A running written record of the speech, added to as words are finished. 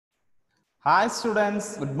Hi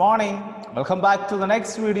students, good morning. Welcome back to the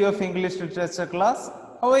next video of English literature class.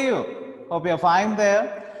 How are you? Hope you're fine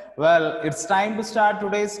there. Well, it's time to start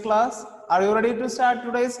today's class. Are you ready to start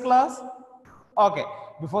today's class? Okay,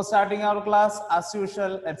 before starting our class, as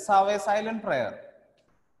usual, let's have a silent prayer.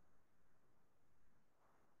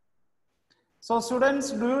 So students,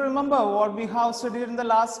 do you remember what we have studied in the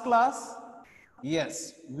last class?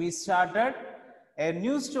 Yes, we started a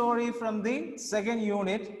new story from the second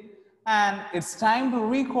unit, and it's time to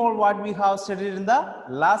recall what we have studied in the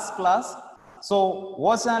last class. So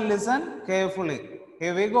watch and listen carefully.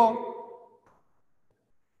 Here we go.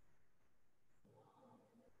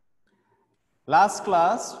 Last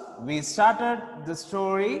class, we started the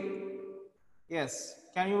story. Yes,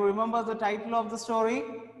 can you remember the title of the story?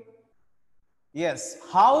 Yes,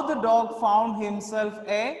 how the dog found himself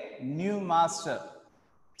a new master.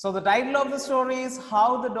 So the title of the story is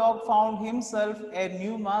How the Dog Found Himself a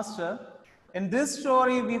New Master. In this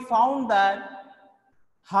story, we found that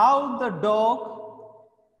how the dog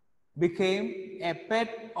became a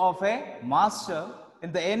pet of a master.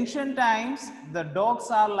 In the ancient times, the dogs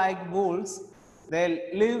are like wolves. They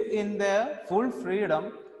live in their full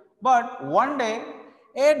freedom. But one day,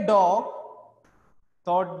 a dog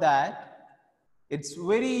thought that it's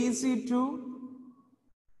very easy to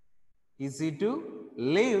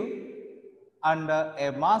live under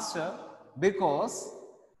a master because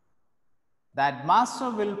that master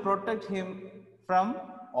will protect him from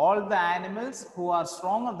all the animals who are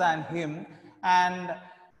stronger than him, and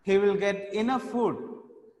he will get enough food.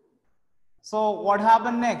 So what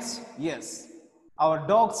happened next? Yes, our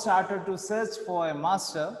dog started to search for a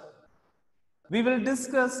master. We will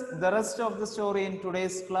discuss the rest of the story in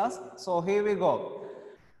today's class. So here we go.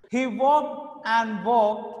 He walked and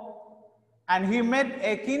walked, and he met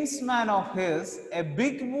a kinsman of his, a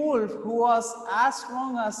big wolf who was as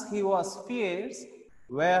strong as he was fierce.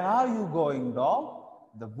 Where are you going, dog?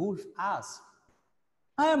 The wolf asked.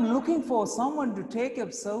 I am looking for someone to take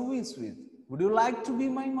up service with. Would you like to be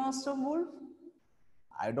my master, wolf?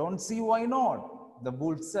 I don't see why not, the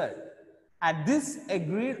wolf said. At this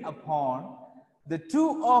agreed upon, the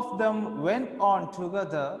two of them went on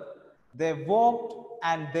together. They walked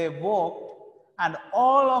and they walked, and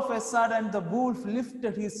all of a sudden the wolf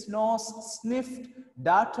lifted his nose, sniffed,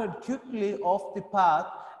 darted quickly off the path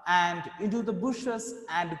and into the bushes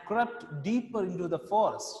and crept deeper into the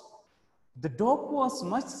forest. The dog was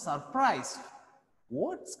much surprised.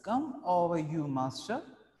 What's come over you, master?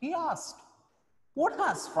 He asked. What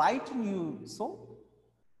has frightened you so?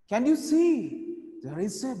 Can you see? There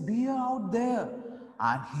is a bear out there,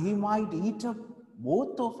 and he might eat up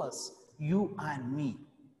both of us, you and me.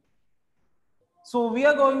 So we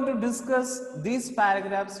are going to discuss these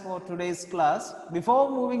paragraphs for today's class.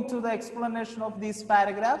 Before moving to the explanation of these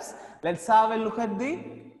paragraphs, let's have a look at the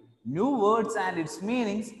new words and its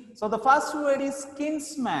meanings. So the first word is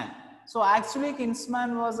kinsman. So actually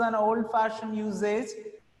kinsman was an old-fashioned usage,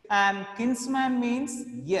 and kinsman means,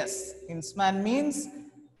 yes, kinsman means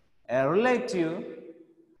a relative.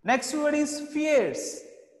 Next word is fierce.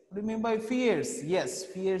 What do you mean by fierce? Yes,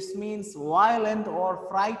 fierce means violent or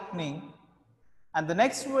frightening. And the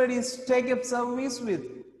next word is take up service with.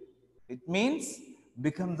 It means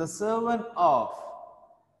become the servant of.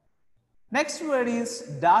 Next word is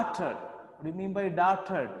darted. What do you mean by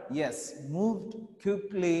darted? Yes, moved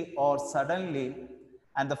quickly or suddenly.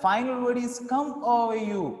 And the final word is come over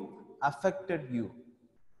you, affected you.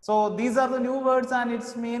 So these are the new words and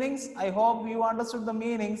its meanings. I hope you understood the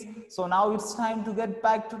meanings. So now it's time to get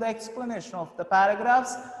back to the explanation of the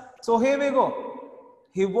paragraphs. So here we go.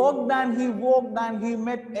 He walked and he walked and he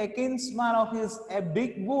met a kinsman of his, a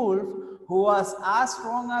big wolf who was as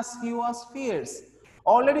strong as he was fierce.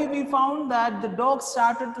 Already we found that the dog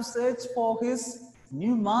started to search for his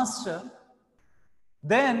new master.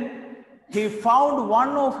 Then he found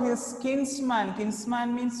one of his kinsman.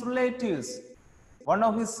 Kinsman means relatives. One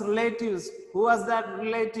of his relatives. Who was that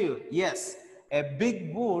relative? Yes, a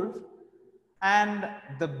big wolf. And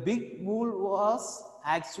the big wolf was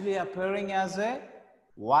actually appearing as a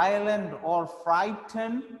violent or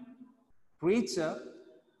frightened creature.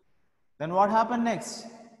 Then what happened next?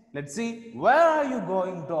 Let's see. Where are you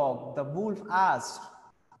going, dog? The wolf asked.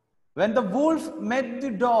 When the wolf met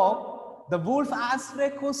the dog, the wolf asked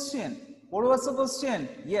a question. What was the question?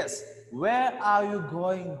 Yes. Where are you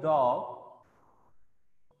going, dog?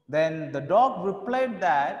 Then the dog replied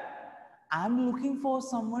that I'm looking for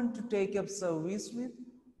someone to take up service with.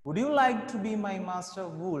 Would you like to be my master,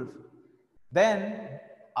 wolf? Then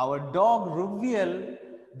our dog revealed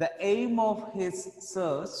the aim of his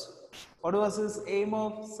search. What was his aim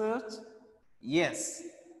of search? Yes,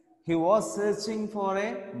 he was searching for a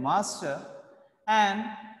master, and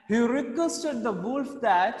he requested the wolf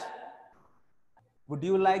that, would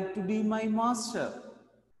you like to be my master?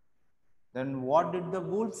 Then what did the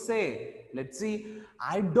wolf say? Let's see.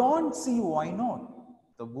 I don't see why not,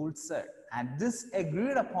 the wolf said. And this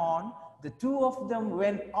agreed upon, the two of them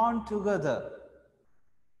went on together.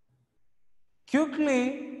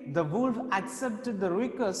 Quickly, the wolf accepted the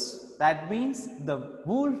request. That means the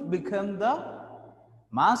wolf became the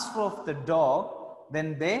master of the dog.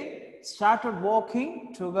 Then they started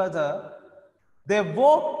walking together. They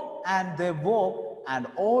walked and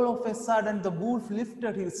all of a sudden the wolf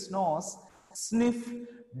lifted his nose, sniffed,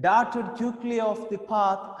 darted quickly off the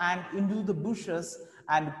path and into the bushes,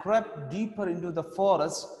 and crept deeper into the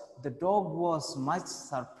forest. The dog was much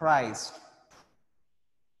surprised.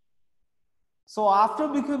 So after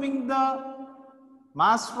becoming the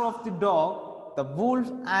master of the dog, the wolf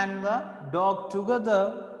and the dog together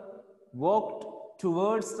walked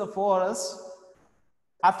towards the forest.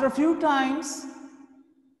 After a few times,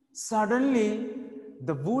 suddenly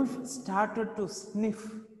the wolf started to sniff,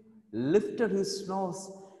 lifted his nose,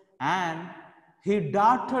 and he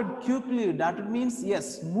darted quickly. Darted means,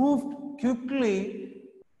 yes, moved quickly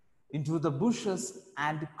into the bushes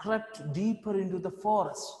and crept deeper into the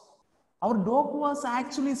forest. Our dog was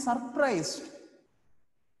actually surprised.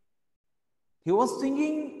 He was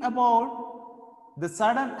thinking about the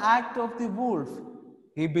sudden act of the wolf.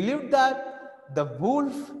 He believed that the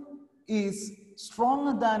wolf is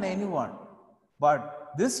stronger than anyone.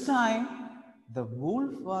 But this time, the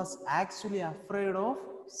wolf was actually afraid of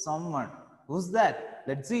someone. Who's that?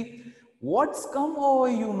 Let's see. What's come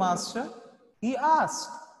over you, master? He asked.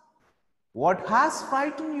 What has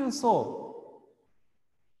frightened you so?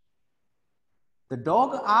 The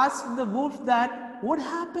dog asked the wolf that, what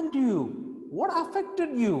happened to you? What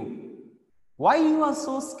affected you? Why you are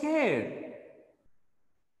so scared?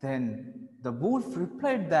 Then the wolf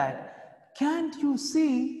replied that, can't you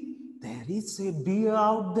see there is a bear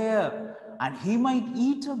out there and he might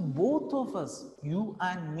eat up both of us, you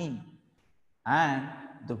and me. And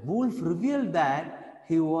the wolf revealed that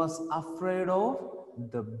he was afraid of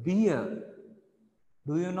the bear.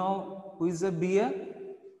 Do you know who is a bear?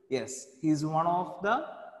 Yes, he is one of the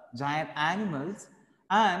giant animals,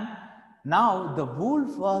 and now the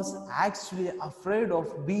wolf was actually afraid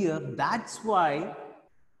of bear. That's why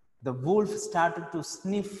the wolf started to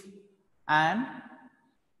sniff and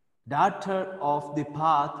darted off the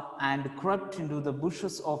path and crept into the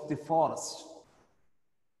bushes of the forest.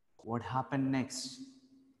 What happened next?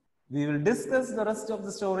 We will discuss the rest of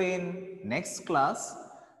the story in next class.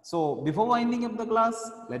 So before winding up the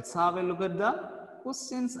class, let's have a look at the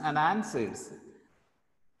questions and answers.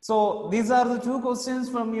 So these are the two questions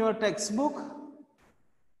from your textbook.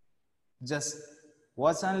 Just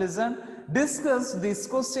watch and listen. Discuss these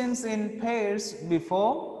questions in pairs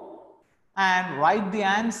before and write the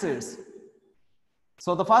answers.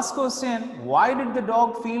 So the first question, why did the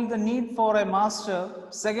dog feel the need for a master?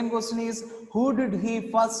 Second question is, who did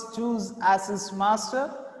he first choose as his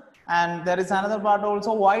master? And there is another part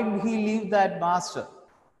also, why did he leave that master?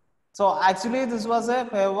 So actually this was a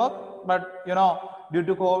paperwork, but due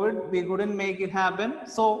to COVID, we couldn't make it happen.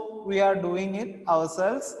 So we are doing it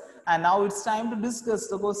ourselves. And now it's time to discuss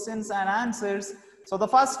the questions and answers. So the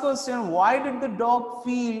first question, why did the dog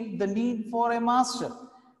feel the need for a master?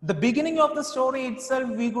 The beginning of the story itself,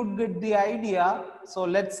 we could get the idea. So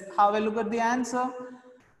let's have a look at the answer.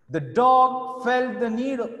 The dog felt the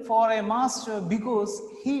need for a master because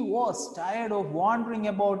he was tired of wandering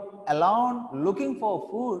about alone, looking for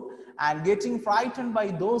food and getting frightened by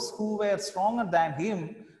those who were stronger than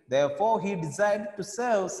him. Therefore, he decided to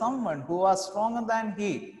serve someone who was stronger than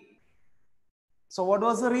he. So what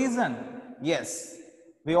was the reason? Yes,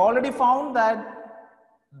 we already found that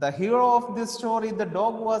the hero of this story, the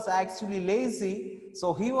dog, was actually lazy.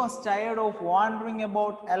 So he was tired of wandering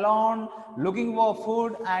about alone, looking for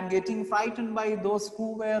food and getting frightened by those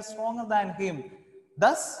who were stronger than him.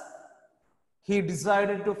 Thus, he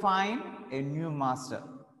decided to find a new master.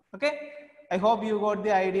 Okay, I hope you got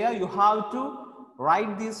the idea. You have to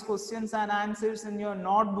write these questions and answers in your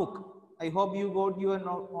notebook. I hope you got your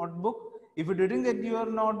notebook. If you didn't get your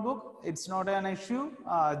notebook, it's not an issue.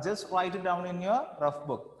 Just write it down in your rough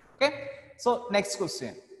book. Okay. So next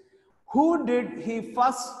question. Who did he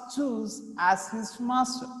first choose as his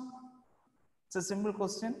master? It's a simple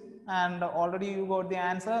question and already you got the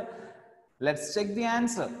answer. Let's check the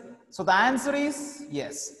answer. So the answer is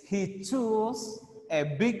yes, he chose a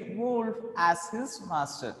big wolf as his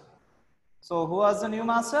master. So who was the new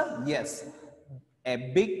master? Yes, a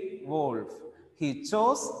big wolf. He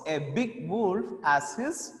chose a big wolf as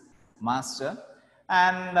his master.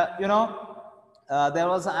 And there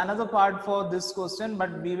was another part for this question,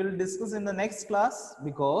 but we will discuss in the next class,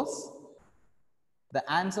 because the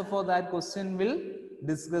answer for that question will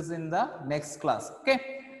discuss in the next class. Okay,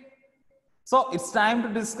 so it's time to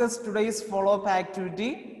discuss today's follow-up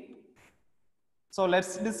activity. So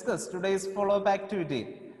let's discuss today's follow-up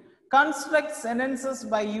activity. Construct sentences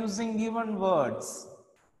by using given words.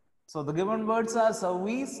 So the given words are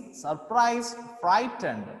service, surprised,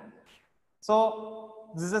 frightened. So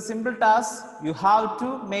this is a simple task. You have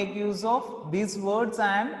to make use of these words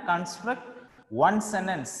and construct one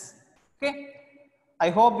sentence. Okay. I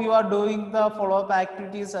hope you are doing the follow-up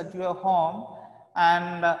activities at your home,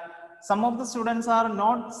 and some of the students are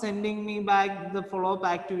not sending me back the follow-up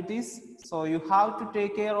activities. So you have to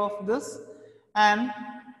take care of this. And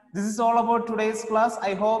this is all about today's class.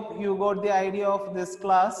 I hope you got the idea of this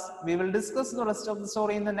class. We will discuss the rest of the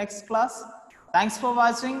story in the next class. Thanks for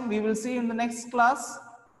watching. We will see you in the next class.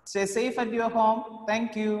 Stay safe at your home.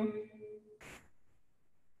 Thank you.